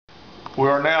We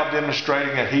are now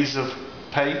demonstrating adhesive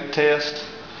paint test.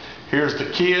 Here's the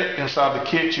kit. Inside the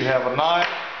kit you have a knife,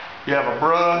 you have a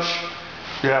brush,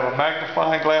 you have a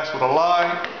magnifying glass with a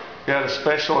light, you have a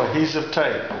special adhesive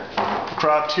tape. The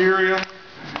criteria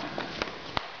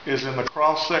is in the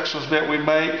cross sections that we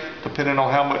make, depending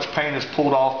on how much paint is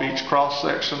pulled off each cross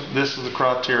section. This is the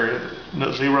criteria,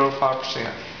 0 to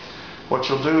 5%. What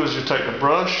you'll do is you take the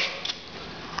brush,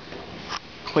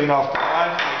 clean off the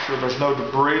knife, make sure there's no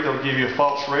debris. They'll give you a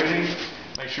false rating.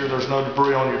 Make sure there's no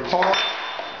debris on your part.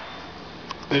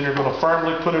 Then you're going to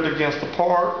firmly put it against the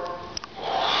part,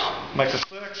 make a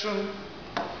section,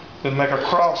 then make a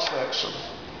cross section.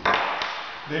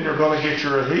 Then you're going to get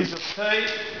your adhesive tape.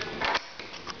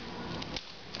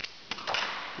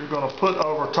 You're going to put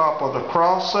over top of the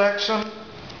cross section,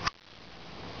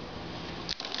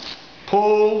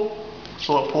 pull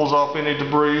so it pulls off any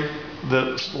debris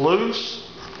that's loose.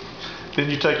 Then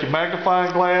you take your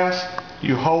magnifying glass,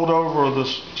 you hold over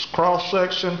this cross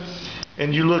section,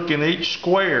 and you look in each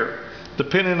square.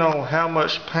 Depending on how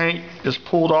much paint is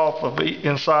pulled off of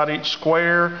inside each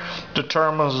square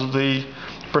determines the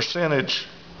percentage,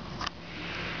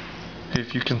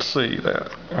 if you can see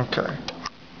that. Okay.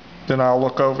 Then I'll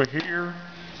look over here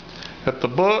at the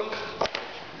book,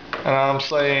 and I'm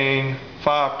saying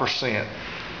 5%.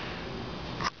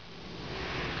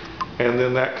 And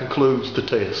then that concludes the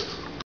test.